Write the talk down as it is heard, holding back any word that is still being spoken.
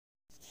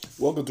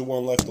Welcome to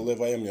One Life to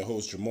Live. I am your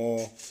host,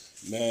 Jamal.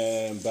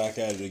 Man, back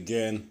at it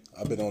again.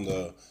 I've been on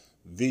the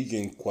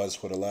vegan quest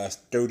for the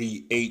last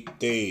 38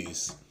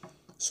 days.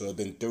 So it's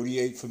been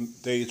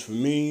 38 days for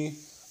me.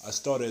 I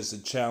started as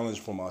a challenge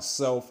for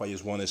myself. I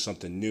just wanted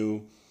something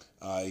new.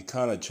 I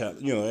kind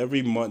of,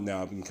 every month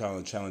now I've been kind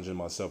of challenging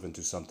myself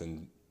into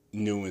something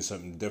new and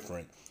something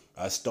different.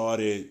 I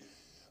started,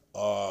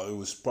 it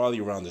was probably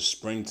around the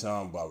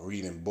springtime about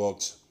reading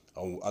books.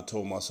 I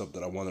told myself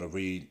that I wanted to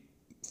read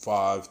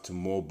five to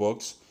more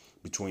books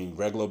between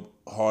regular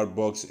hard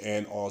books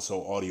and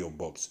also audio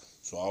books.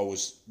 So I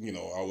always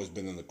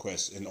been in the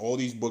quest. And all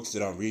these books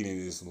that I'm reading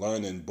is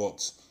learning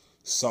books.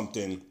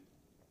 Something,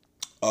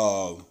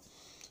 uh,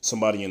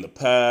 somebody in the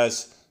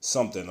past,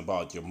 something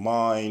about your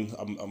mind.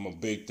 I'm a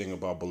big thing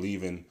about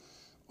believing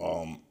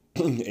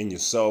in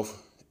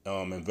yourself,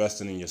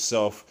 investing in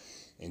yourself,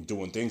 and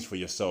doing things for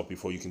yourself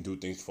before you can do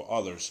things for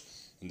others.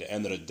 In the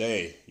end of the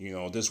day,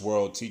 this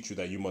world teach you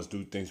that you must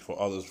do things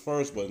for others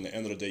first, but in the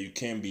end of the day, you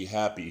can't be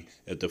happy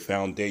at the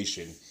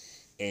foundation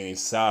and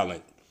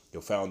silent.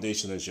 Your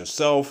foundation is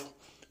yourself,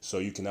 so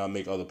you cannot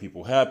make other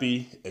people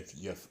happy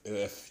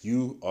if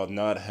you are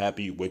not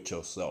happy with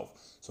yourself.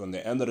 So in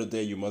the end of the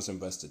day, you must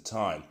invest the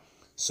time.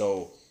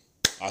 So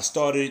I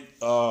started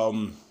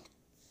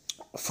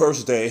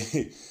first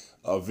day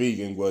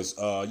vegan was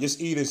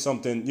just eating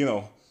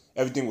something.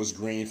 Everything was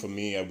green for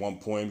me at one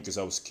point because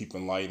I was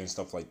keeping light and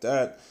stuff like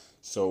that.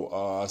 So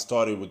I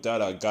started with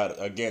that. I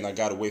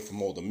got away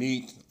from all the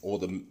meat, all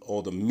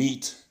the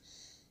meat,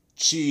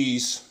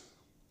 cheese,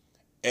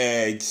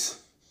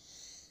 eggs.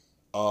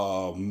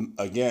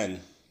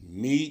 Again,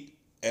 meat,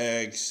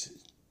 eggs,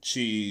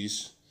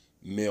 cheese,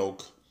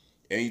 milk,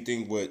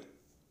 anything with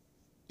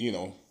you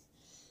know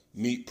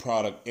meat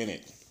product in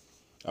it.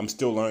 I'm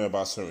still learning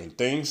about certain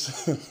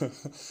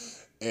things,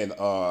 and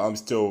I'm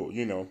still,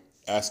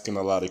 asking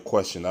a lot of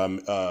questions.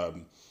 I'm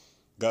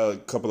got a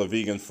couple of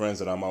vegan friends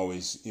that I'm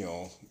always,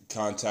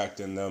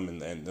 contacting them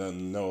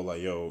and know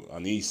like, yo, I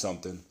need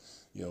something.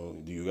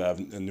 Do you have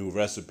a new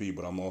recipe?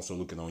 But I'm also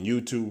looking on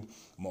YouTube.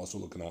 I'm also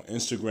looking on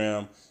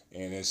Instagram,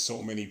 and there's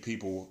so many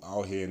people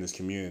out here in this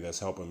community that's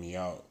helping me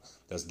out,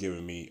 that's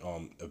giving me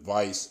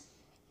advice,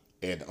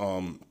 and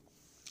I'm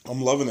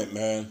loving it,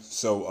 man.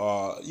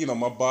 So,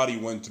 my body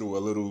went through a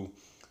little,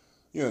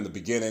 in the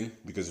beginning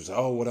because it's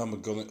oh, what am I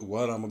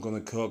gonna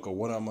cook or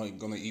what am I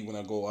gonna eat when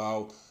I go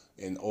out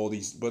and all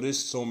these. But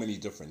there's so many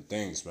different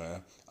things,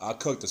 man. I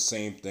cook the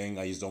same thing.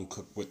 I just don't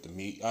cook with the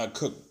meat. I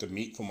cook the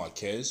meat for my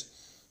kids.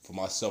 For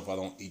myself, I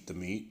don't eat the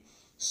meat.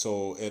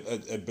 So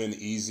it been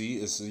easy.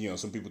 It's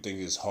some people think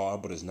it's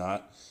hard, but it's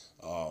not.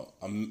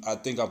 I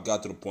think I've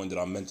got to the point that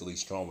I'm mentally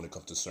strong when it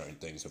comes to certain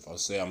things. If I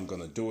say I'm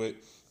gonna do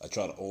it, I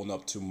try to own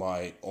up to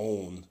my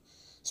own,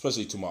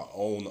 especially to my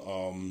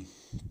own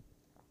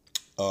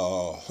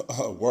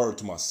word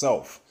to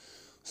myself.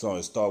 So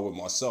I start with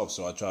myself.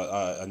 So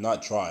I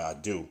not try, I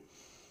do.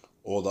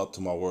 All up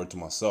to my word to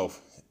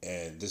myself.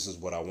 And this is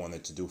what I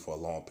wanted to do for a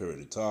long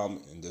period of time.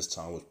 And this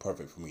time was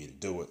perfect for me to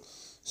do it.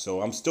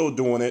 So I'm still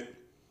doing it.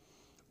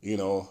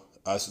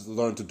 I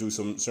learned to do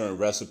some certain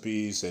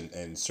recipes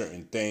and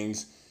certain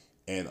things.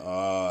 And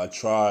I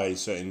try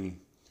certain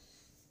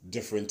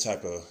different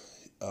type of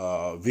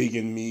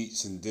vegan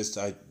meats and this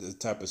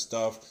type of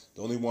stuff.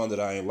 The only one that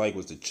I didn't like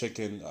was the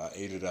chicken. I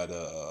ate it at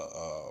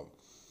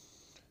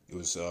it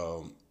was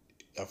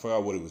I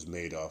forgot what it was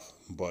made of,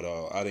 but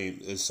I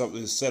didn't. It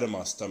set in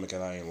my stomach,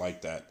 and I didn't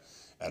like that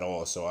at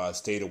all. So I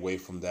stayed away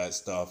from that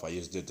stuff. I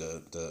just did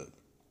the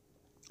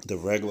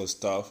regular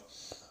stuff.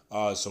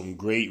 Some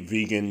great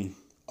vegan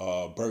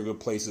burger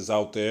places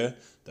out there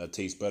that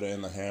taste better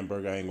than a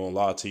hamburger. I ain't gonna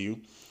lie to you.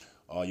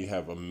 You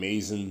have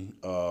amazing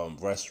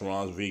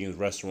restaurants, vegan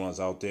restaurants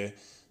out there.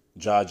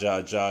 Ja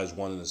Ja Ja is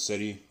one in the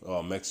city.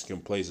 Mexican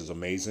place is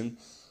amazing.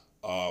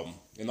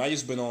 And I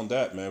just been on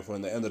that, man. For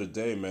the end of the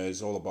day, man,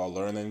 it's all about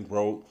learning,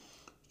 growth,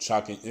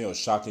 shocking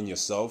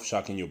yourself,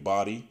 shocking your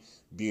body,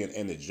 being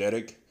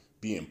energetic,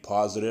 being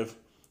positive,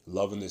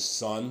 loving this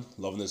sun,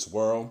 loving this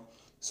world,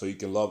 so you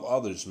can love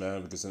others,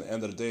 man. Because in the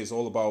end of the day, it's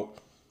all about,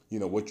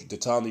 the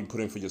time that you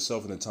put in for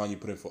yourself and the time you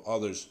put in for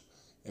others,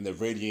 and the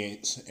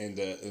radiance and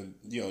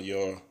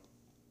your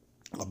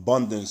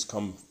abundance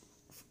come,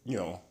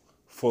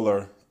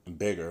 fuller and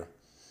bigger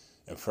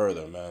and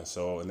further, man.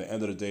 So in the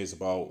end of the day, it's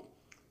about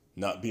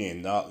not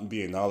being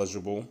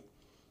knowledgeable,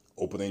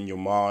 opening your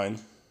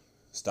mind,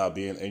 stop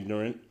being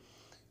ignorant,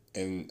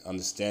 and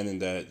understanding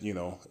that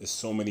there's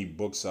so many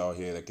books out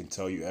here that can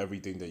tell you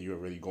everything that you're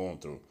already going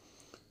through.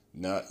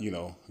 Not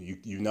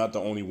you're not the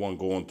only one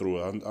going through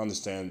it. I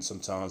understand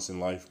sometimes in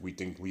life we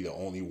think we the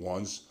only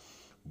ones,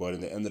 but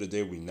in the end of the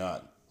day, we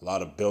not. A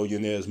lot of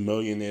billionaires,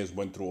 millionaires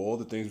went through all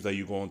the things that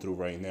you're going through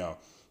right now.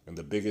 And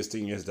the biggest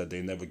thing is that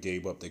they never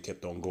gave up. They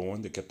kept on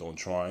going. They kept on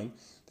trying.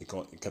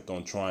 Kept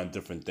on trying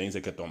different things. They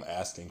kept on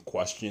asking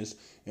questions.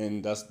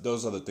 And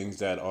those are the things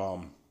that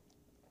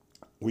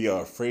we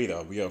are afraid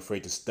of. We are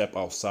afraid to step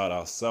outside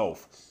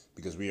ourselves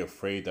because we are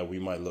afraid that we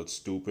might look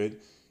stupid.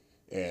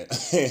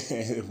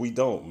 And we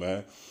don't,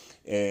 man.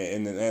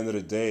 And at the end of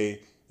the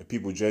day, If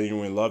people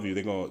genuinely love you,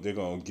 they're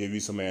gonna give you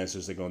some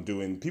answers. They're gonna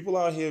do it. And people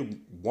out here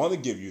want to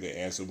give you the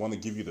answers, want to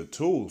give you the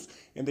tools,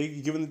 and they're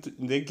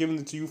giving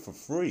it to you for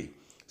free.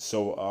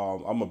 So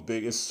I'm a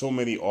big. It's so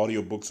many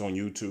audiobooks on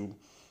YouTube,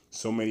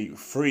 so many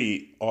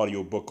free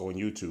audiobook on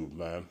YouTube,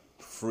 man,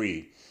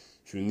 free.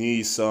 If you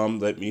need some,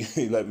 let me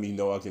let me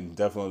know. I can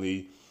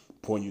definitely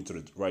point you to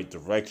the right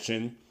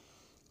direction.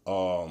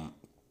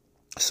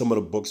 Some of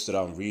the books that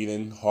I'm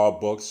reading, hard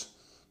books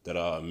that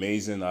are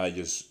amazing. I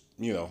just,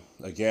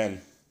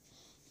 again,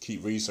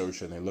 keep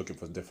researching and looking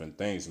for different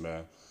things,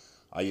 man.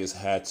 I just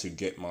had to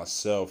get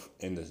myself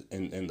in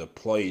the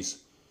place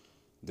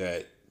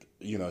that,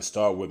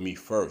 start with me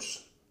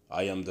first.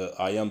 I am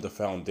the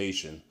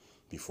foundation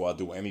before I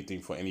do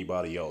anything for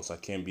anybody else. I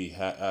can't be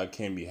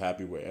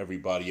happy with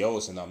everybody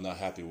else, and I'm not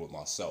happy with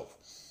myself.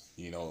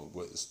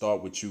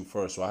 Start with you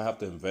first. So I have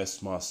to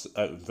invest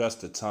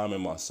the time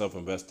in myself,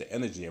 invest the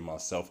energy in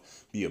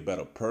myself, be a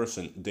better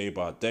person day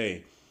by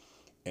day.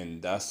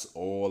 And that's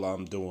all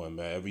I'm doing,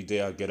 man. Every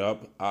day I get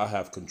up, I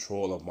have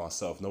control of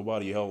myself.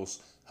 Nobody else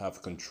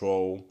have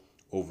control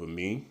over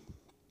me.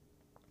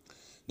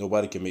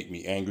 Nobody can make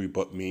me angry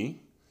but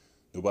me.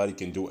 Nobody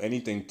can do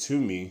anything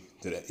to me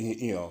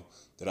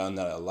that I'm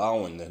not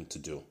allowing them to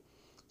do.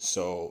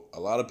 So a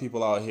lot of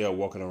people out here are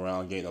walking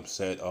around getting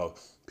upset of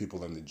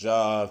people in the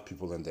job,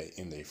 people in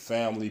their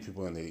family,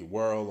 people in their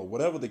world, or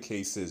whatever the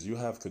case is. You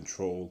have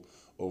control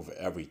over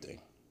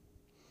everything.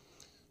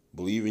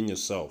 Believe in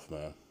yourself,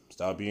 man.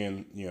 Stop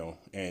being,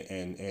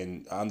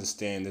 and I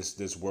understand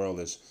this world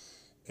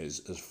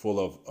is full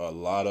of a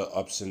lot of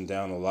ups and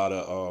downs, a lot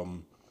of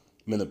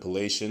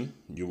manipulation.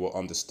 You will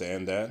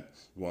understand that.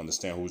 You will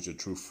understand who's your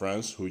true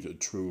friends, who's your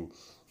true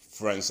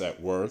friends at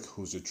work,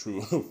 who's your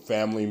true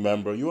family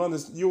member. You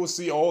will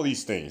see all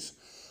these things,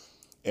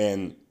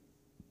 and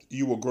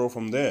you will grow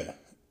from there.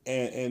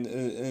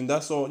 And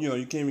that's all. You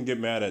can't even get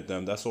mad at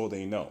them. That's all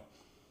they know,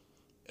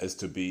 is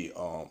to be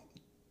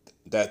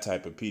that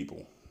type of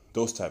people,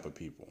 those type of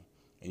people.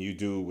 And you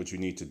do what you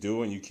need to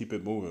do, and you keep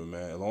it moving,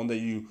 man. As long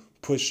as you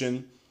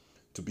pushing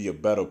to be a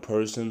better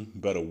person,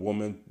 better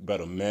woman,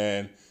 better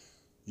man,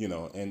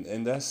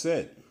 and that's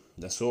it.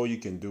 That's all you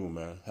can do,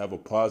 man. Have a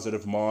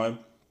positive mind.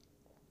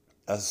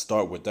 Let's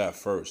start with that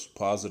first.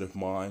 Positive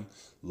mind,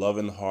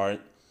 loving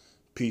heart,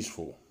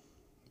 peaceful.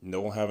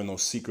 No having no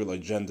secret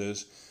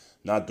agendas,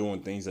 not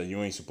doing things that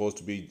you ain't supposed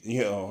to be.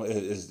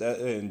 Is that,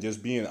 and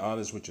just being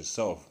honest with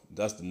yourself.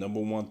 That's the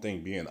number one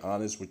thing. Being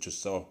honest with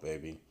yourself,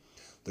 baby.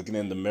 Looking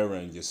in the mirror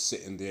and just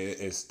sitting there.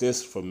 Is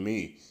this for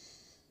me?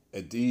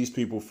 Are these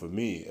people for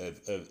me?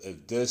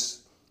 If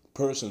this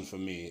person for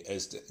me,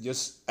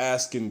 just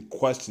asking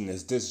questions,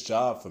 is this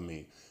job for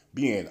me?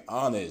 Being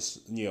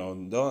honest,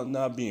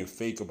 not being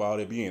fake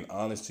about it, being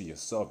honest to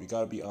yourself. You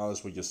got to be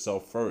honest with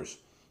yourself first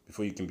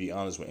before you can be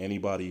honest with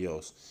anybody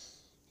else.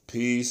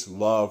 Peace,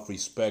 love,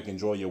 respect.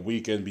 Enjoy your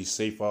weekend. Be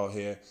safe out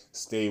here.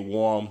 Stay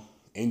warm.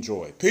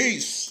 Enjoy.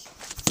 Peace.